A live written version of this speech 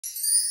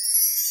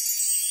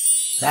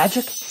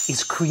Magic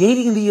is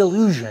creating the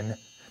illusion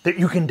that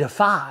you can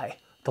defy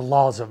the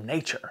laws of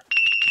nature.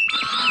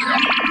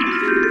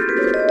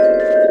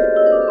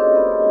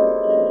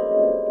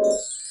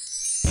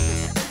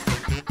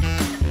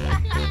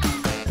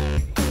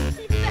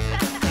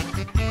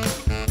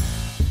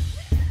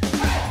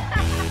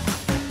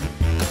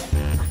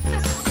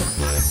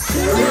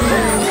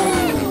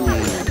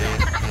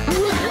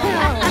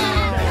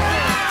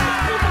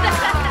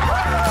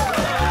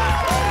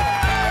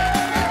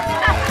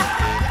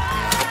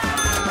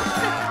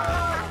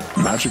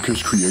 Magic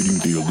is creating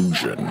the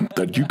illusion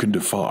that you can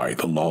defy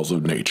the laws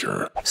of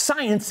nature.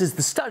 Science is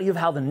the study of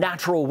how the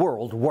natural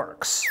world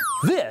works.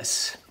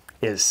 This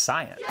is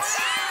science.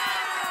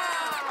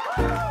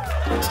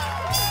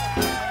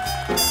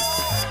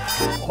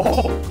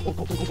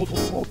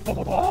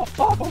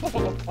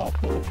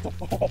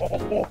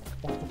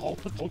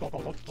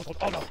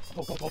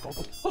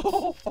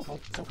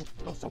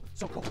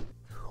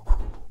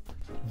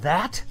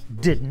 That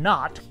did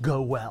not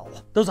go well.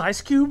 Those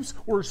ice cubes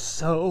were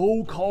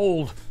so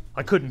cold,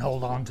 I couldn't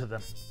hold on to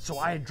them. So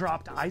I had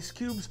dropped ice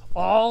cubes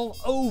all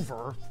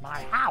over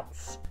my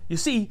house. You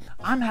see,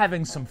 I'm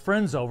having some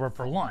friends over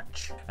for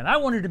lunch, and I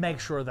wanted to make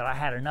sure that I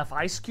had enough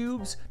ice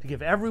cubes to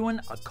give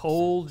everyone a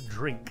cold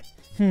drink.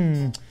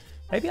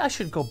 Maybe I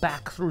should go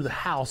back through the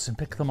house and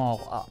pick them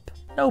all up.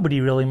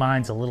 Nobody really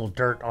minds a little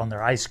dirt on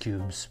their ice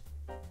cubes,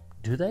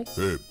 do they?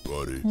 Hey,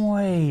 buddy.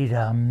 Wait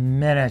a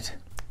minute.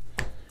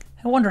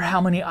 I wonder how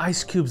many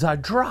ice cubes I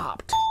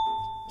dropped.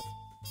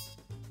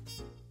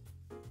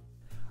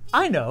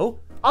 I know,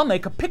 I'll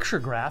make a picture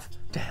graph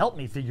to help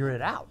me figure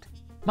it out.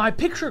 My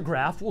picture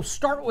graph will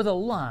start with a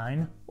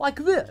line like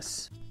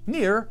this,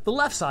 near the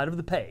left side of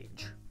the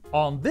page.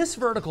 On this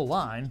vertical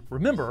line,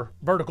 remember,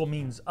 vertical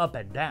means up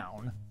and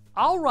down,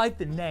 I'll write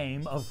the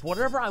name of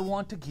whatever I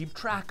want to keep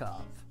track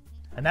of.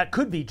 And that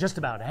could be just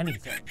about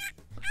anything.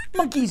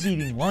 Monkeys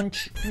eating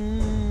lunch,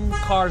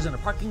 cars in a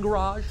parking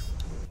garage,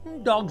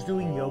 dogs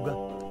doing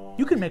yoga.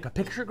 You can make a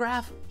picture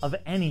graph of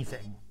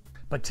anything.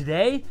 But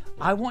today,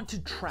 I want to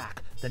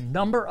track the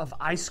number of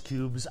ice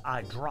cubes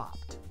I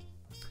dropped.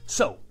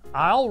 So,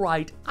 I'll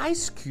write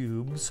ice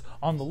cubes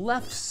on the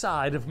left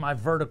side of my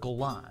vertical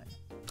line.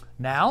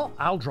 Now,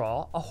 I'll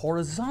draw a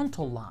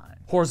horizontal line.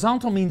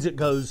 Horizontal means it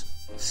goes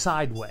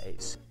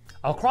sideways.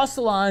 I'll cross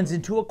the lines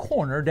into a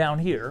corner down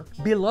here.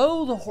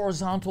 Below the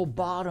horizontal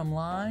bottom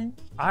line,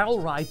 I'll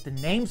write the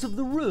names of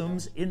the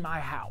rooms in my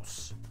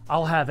house.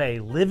 I'll have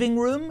a living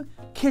room,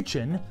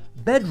 kitchen,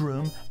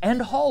 bedroom,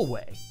 and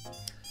hallway.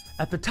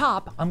 At the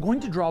top, I'm going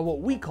to draw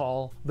what we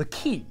call the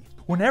key.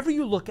 Whenever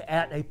you look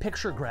at a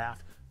picture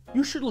graph,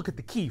 you should look at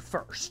the key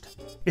first.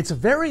 It's a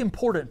very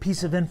important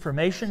piece of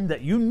information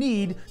that you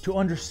need to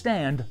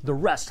understand the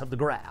rest of the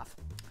graph.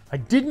 I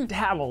didn't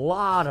have a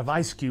lot of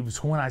ice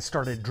cubes when I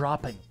started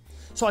dropping,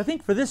 so I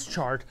think for this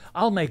chart,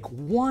 I'll make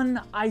one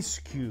ice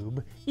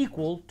cube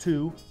equal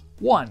to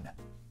 1.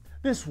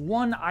 This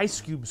one ice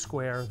cube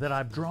square that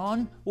I've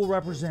drawn will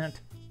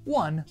represent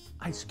one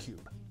ice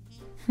cube.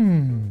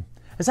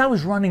 As I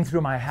was running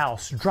through my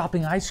house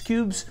dropping ice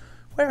cubes,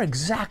 where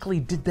exactly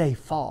did they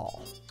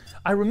fall?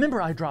 I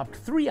remember I dropped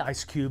 3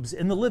 ice cubes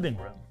in the living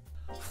room,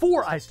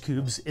 4 ice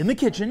cubes in the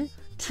kitchen,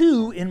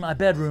 2 in my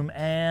bedroom,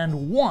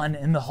 and 1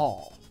 in the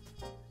hall.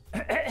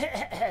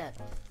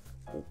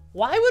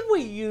 Why would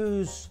we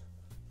use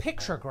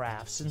picture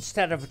graphs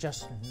instead of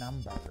just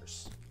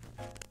numbers?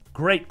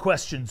 Great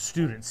question,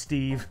 student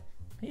Steve.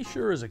 He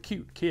sure is a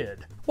cute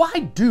kid.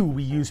 Why do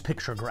we use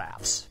picture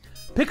graphs?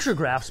 Picture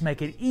graphs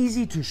make it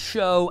easy to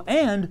show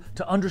and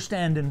to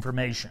understand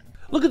information.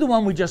 Look at the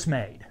one we just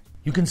made.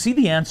 You can see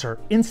the answer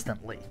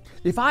instantly.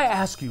 If I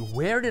ask you,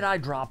 where did I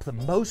drop the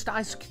most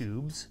ice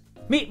cubes?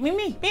 Me.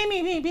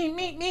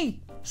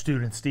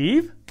 Student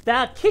Steve?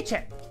 The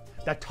kitchen.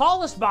 The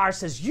tallest bar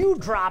says you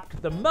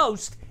dropped the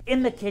most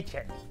in the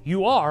kitchen.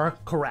 You are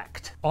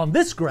correct. On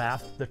this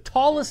graph, the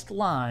tallest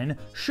line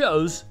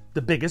shows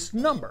the biggest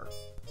number.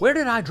 Where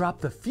did I drop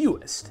the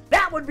fewest?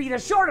 That would be the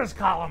shortest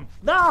column.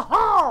 The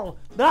hall!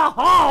 The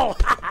hall!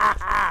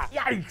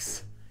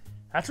 Yikes!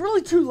 That's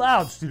really too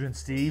loud, student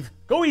Steve.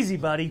 Go easy,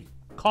 buddy.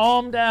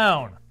 Calm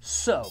down.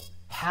 So,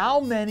 how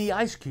many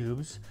ice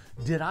cubes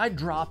did I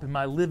drop in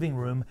my living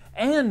room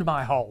and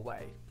my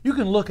hallway? You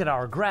can look at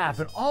our graph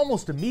and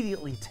almost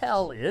immediately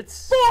tell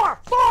it's 4!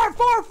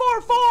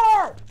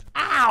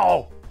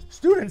 Ow!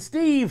 Student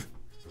Steve,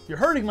 you're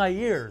hurting my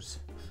ears.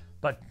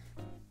 But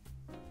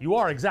you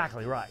are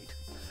exactly right.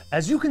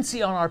 As you can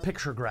see on our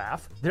picture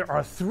graph, there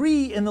are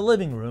 3 in the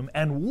living room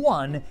and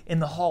 1 in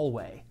the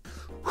hallway.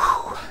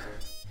 Whew.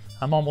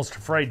 I'm almost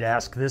afraid to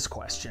ask this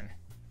question.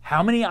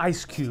 How many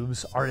ice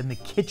cubes are in the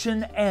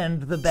kitchen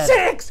and the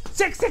bedroom? 6!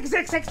 6!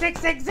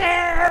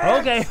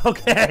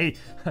 Okay.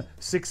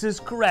 6 is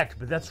correct,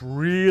 but that's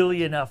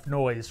really enough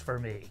noise for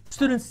me.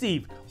 Student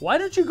Steve, why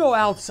don't you go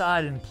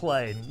outside and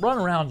play and run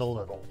around a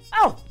little?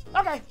 Oh,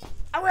 okay.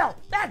 I will.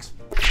 Thanks.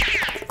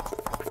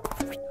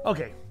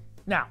 Okay,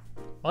 now,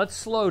 let's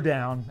slow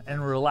down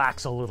and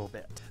relax a little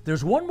bit.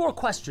 There's one more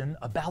question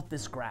about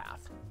this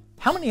graph.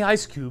 How many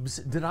ice cubes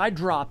did I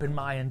drop in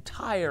my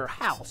entire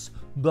house?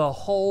 The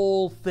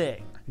whole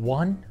thing.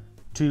 1,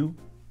 2,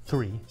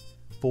 3,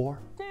 4.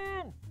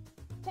 10!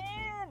 10!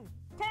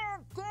 10!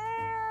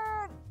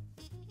 10!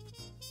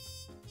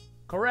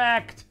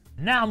 Correct.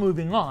 Now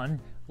moving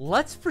on,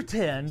 let's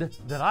pretend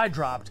that I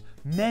dropped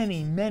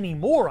many, many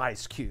more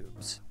ice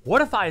cubes.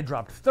 What if I had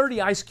dropped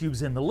 30 ice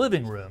cubes in the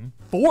living room,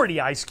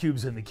 40 ice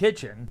cubes in the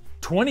kitchen,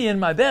 20 in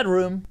my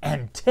bedroom,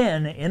 and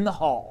 10 in the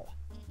hall?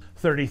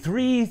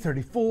 33,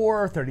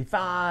 34,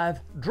 35.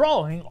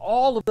 Drawing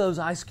all of those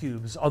ice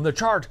cubes on the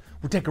chart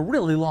would take a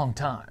really long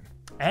time,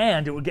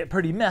 and it would get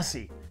pretty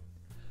messy.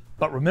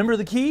 But remember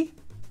the key?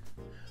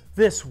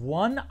 This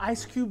one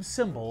ice cube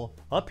symbol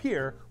up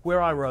here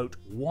where I wrote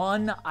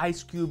 1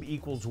 ice cube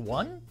equals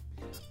 1,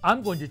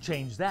 I'm going to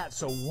change that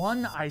so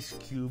 1 ice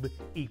cube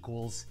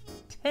equals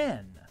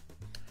 10.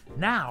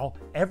 Now,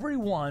 every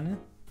one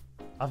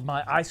of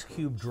my ice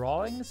cube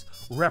drawings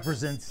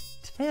represents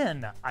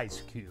 10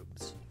 ice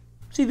cubes.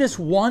 See this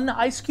 1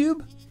 ice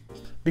cube?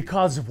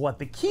 Because of what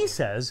the key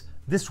says,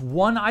 this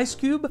 1 ice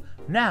cube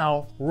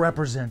now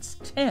represents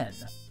 10.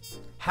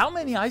 How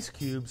many ice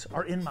cubes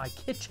are in my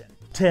kitchen?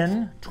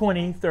 10,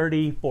 20,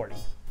 30, 40.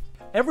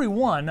 Every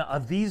one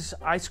of these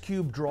ice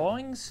cube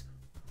drawings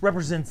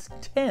represents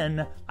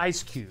 10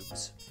 ice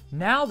cubes.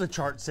 Now the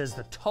chart says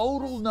the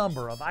total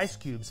number of ice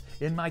cubes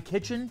in my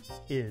kitchen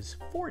is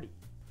 40.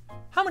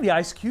 How many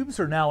ice cubes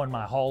are now in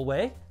my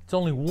hallway? It's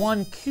only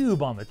 1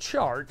 cube on the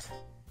chart.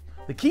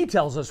 The key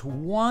tells us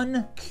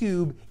 1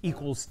 cube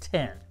equals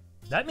 10.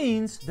 That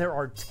means there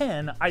are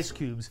 10 ice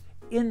cubes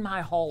in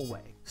my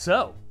hallway.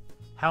 So,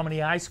 how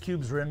many ice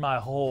cubes are in my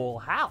whole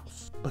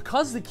house?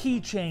 Because the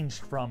key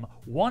changed from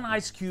 1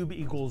 ice cube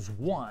equals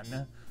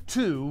 1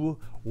 to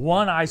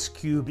 1 ice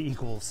cube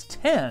equals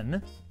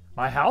 10,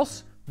 my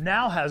house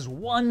now has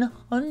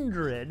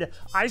 100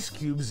 ice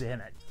cubes in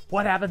it.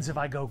 What happens if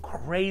I go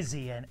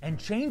crazy and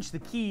change the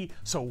key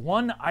so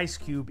 1 ice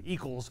cube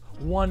equals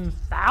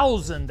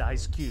 1,000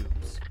 ice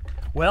cubes?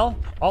 Well,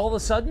 all of a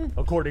sudden,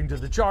 according to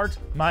the chart,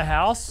 my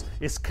house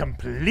is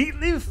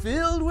completely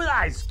filled with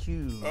ice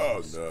cubes.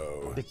 Oh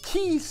no. The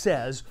key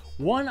says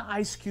 1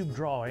 ice cube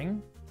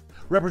drawing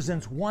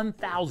represents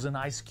 1,000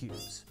 ice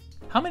cubes.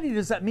 How many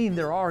does that mean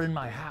there are in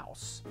my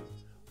house?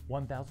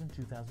 1,000,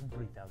 2,000,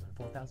 3,000,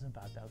 4,000,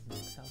 5,000,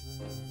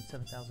 6,000,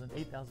 7,000,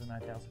 8,000,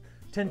 9,000,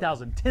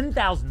 10,000.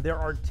 10,000. There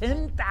are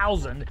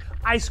 10,000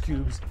 ice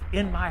cubes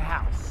in my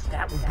house.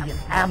 That would be an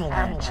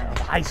avalanche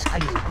of ice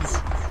cubes.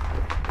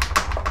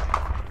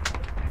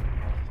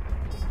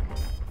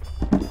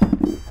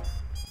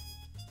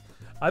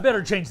 I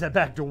better change that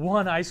back to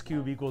 1 ice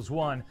cube equals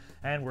 1,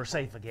 and we're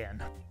safe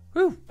again.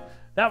 Whew,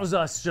 that was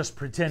us just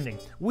pretending.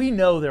 We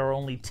know there are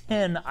only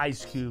 10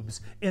 ice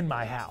cubes in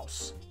my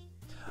house.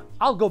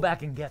 I'll go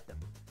back and get them.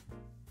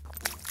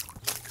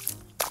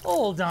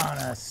 Hold on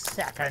a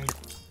second.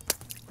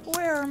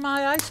 Where are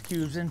my ice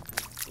cubes and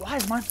why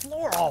is my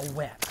floor all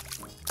wet?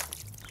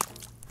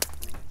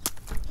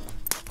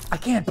 I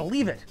can't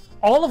believe it.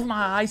 All of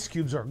my ice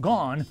cubes are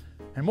gone,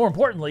 and more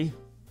importantly,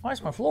 why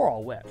is my floor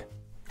all wet?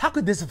 How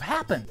could this have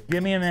happened?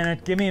 Give me a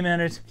minute, give me a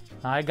minute.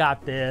 I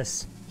got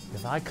this.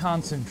 If I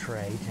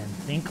concentrate and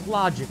think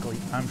logically,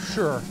 I'm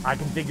sure I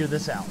can figure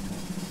this out.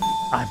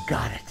 I've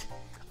got it.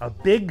 A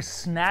big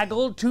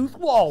snaggle-toothed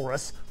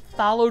walrus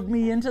followed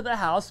me into the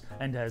house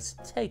and has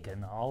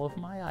taken all of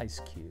my ice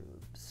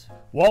cubes.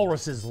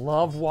 Walruses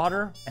love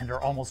water and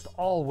are almost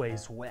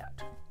always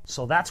wet.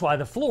 So that's why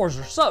the floors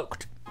are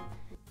soaked.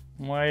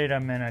 Wait a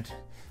minute.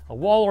 A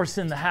walrus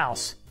in the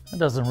house? That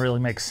doesn't really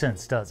make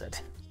sense, does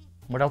it?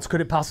 What else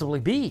could it possibly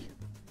be?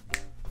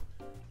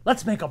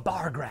 Let's make a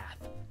bar graph.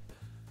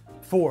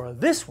 For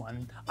this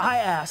one, I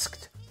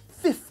asked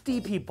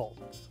 50 people,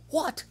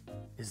 what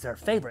is their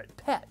favorite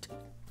pet?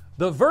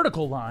 The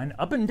vertical line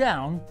up and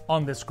down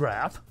on this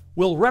graph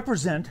will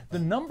represent the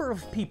number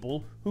of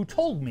people who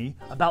told me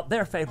about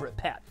their favorite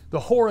pet. The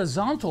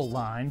horizontal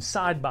line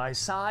side by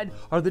side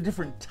are the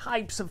different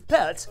types of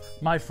pets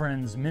my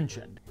friends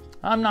mentioned.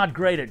 I'm not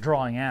great at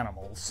drawing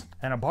animals,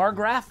 and a bar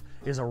graph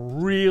is a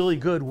really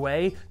good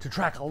way to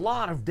track a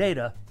lot of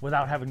data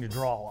without having to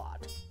draw a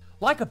lot.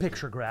 Like a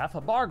picture graph,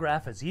 a bar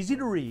graph is easy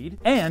to read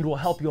and will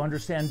help you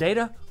understand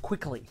data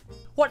quickly.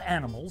 What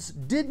animals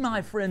did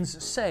my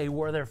friends say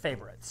were their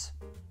favorites?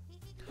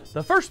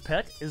 The first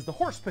pet is the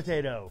horse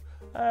potato.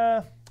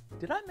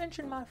 Did I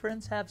mention my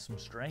friends have some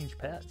strange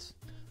pets?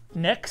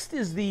 Next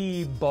is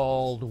the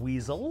bald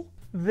weasel,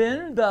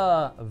 then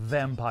the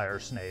vampire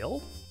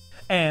snail,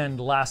 and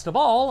last of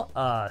all,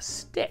 a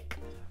stick.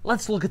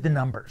 Let's look at the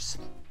numbers.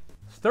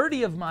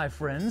 30 of my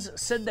friends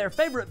said their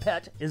favorite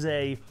pet is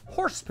a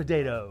horse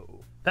potato.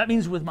 That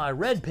means with my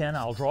red pen,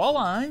 I'll draw a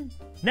line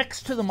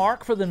next to the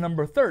mark for the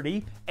number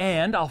 30,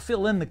 and I'll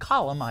fill in the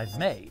column I've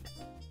made.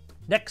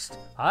 Next,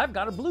 I've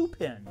got a blue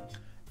pen.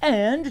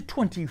 And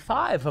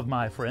 25 of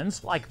my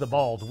friends like the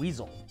bald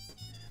weasel.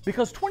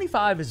 Because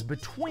 25 is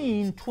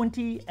between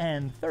 20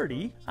 and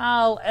 30,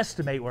 I'll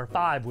estimate where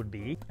 5 would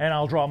be, and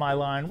I'll draw my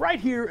line right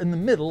here in the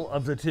middle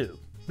of the two.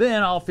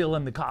 Then I'll fill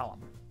in the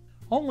column.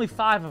 Only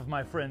 5 of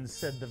my friends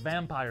said the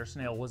vampire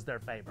snail was their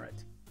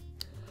favorite.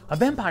 A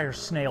vampire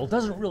snail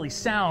doesn't really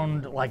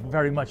sound like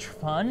very much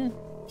fun,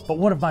 but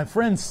one of my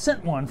friends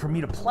sent one for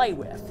me to play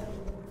with.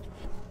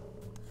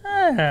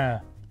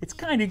 It's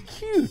kind of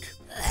cute.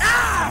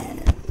 Ah!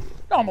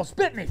 It almost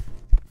bit me.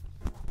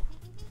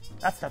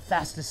 That's the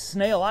fastest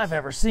snail I've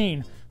ever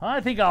seen. I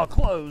think I'll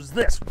close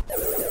this.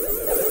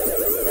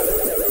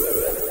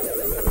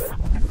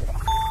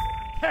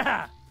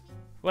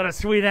 What a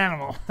sweet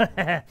animal.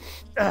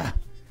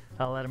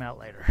 I'll let him out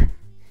later.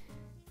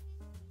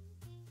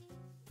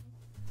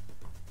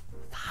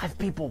 5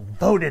 people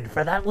voted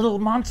for that little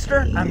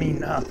monster. I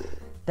mean,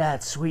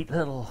 that sweet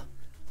little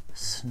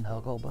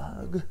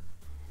snugglebug.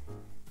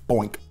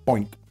 Boink,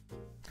 boink.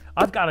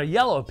 I've got a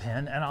yellow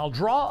pen and I'll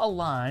draw a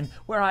line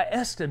where I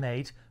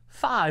estimate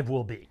 5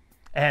 will be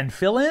and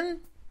fill in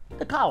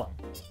the column.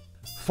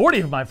 40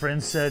 of my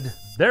friends said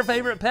their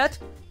favorite pet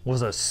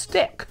was a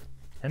stick.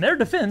 In their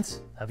defense,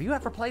 have you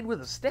ever played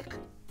with a stick?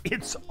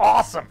 It's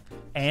awesome.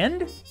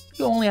 And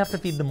you only have to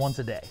feed them once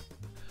a day.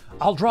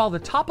 I'll draw the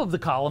top of the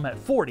column at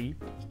 40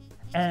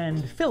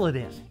 and fill it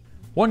in.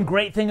 One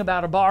great thing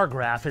about a bar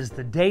graph is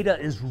the data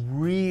is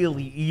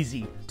really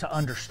easy to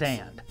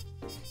understand.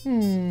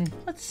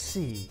 Let's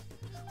see.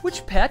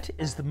 Which pet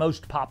is the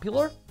most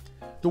popular?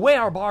 The way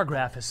our bar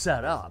graph is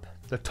set up,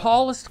 the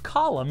tallest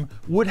column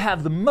would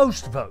have the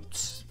most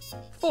votes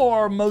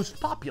for most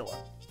popular.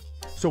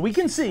 So we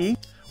can see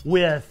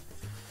with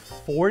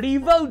 40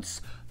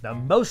 votes, the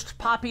most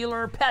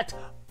popular pet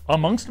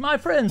amongst my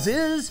friends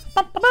is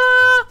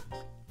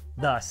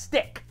the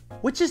stick.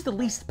 Which is the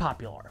least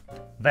popular?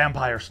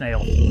 Vampire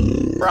snail.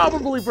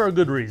 Probably for a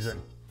good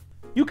reason.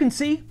 You can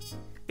see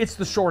it's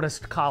the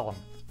shortest column,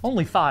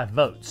 only 5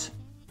 votes.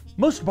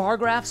 Most bar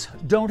graphs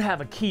don't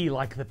have a key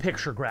like the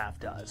picture graph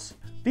does.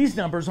 These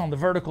numbers on the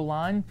vertical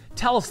line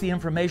tell us the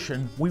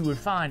information we would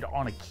find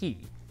on a key.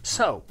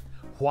 So,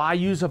 why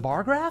use a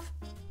bar graph?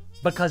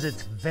 Because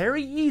it's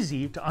very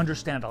easy to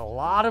understand a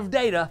lot of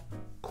data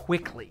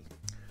quickly.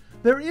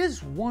 There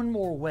is one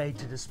more way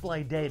to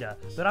display data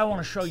that I want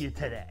to show you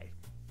today.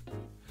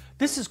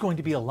 This is going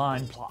to be a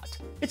line plot.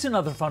 It's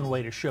another fun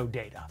way to show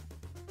data.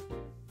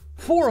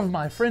 4 of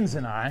my friends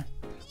and I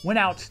went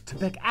out to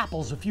pick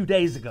apples a few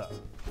days ago.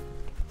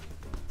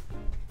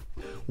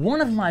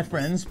 One of my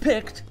friends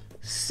picked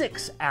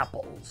 6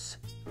 apples.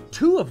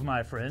 2 of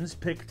my friends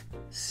picked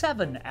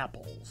 7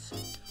 apples.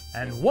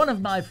 And 1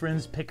 of my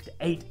friends picked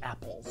 8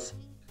 apples.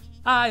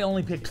 I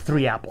only picked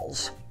 3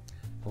 apples.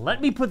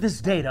 Let me put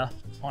this data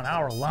on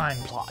our line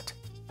plot.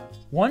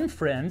 1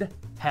 friend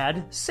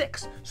had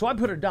 6, so I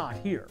put a dot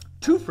here.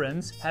 2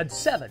 friends had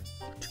 7,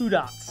 2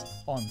 dots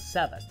on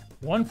 7.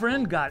 1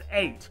 friend got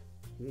 8.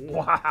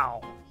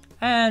 Wow.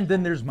 And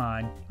then there's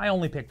mine. I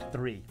only picked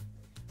 3.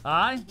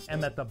 I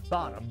am at the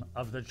bottom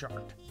of the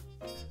chart.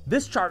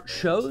 This chart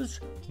shows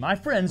my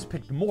friends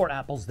picked more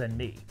apples than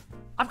me.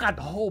 I've got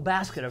the whole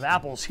basket of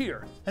apples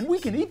here, and we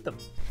can eat them.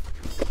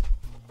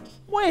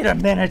 Wait a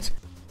minute.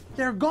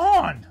 They're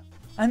gone.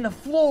 And the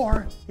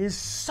floor is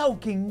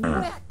soaking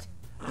wet.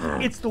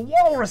 It's the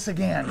walrus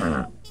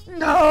again.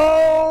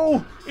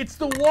 No! It's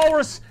the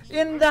walrus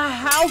in the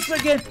house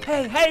again.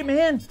 Hey,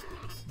 man,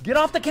 get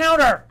off the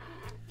counter.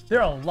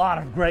 There are a lot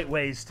of great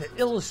ways to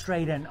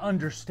illustrate and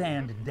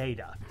understand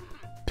data.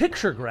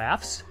 Picture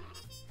graphs,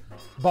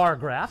 bar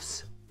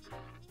graphs,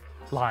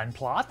 line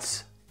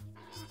plots.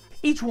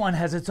 Each one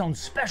has its own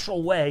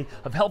special way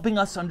of helping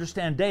us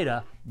understand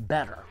data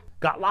better.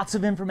 Got lots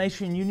of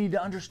information you need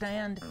to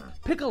understand?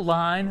 Pick a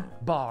line,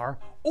 bar,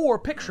 or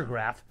picture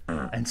graph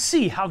and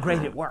see how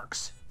great it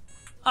works.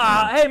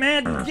 Hey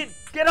man,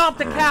 get off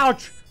the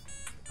couch.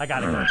 I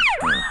gotta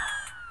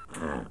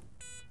go.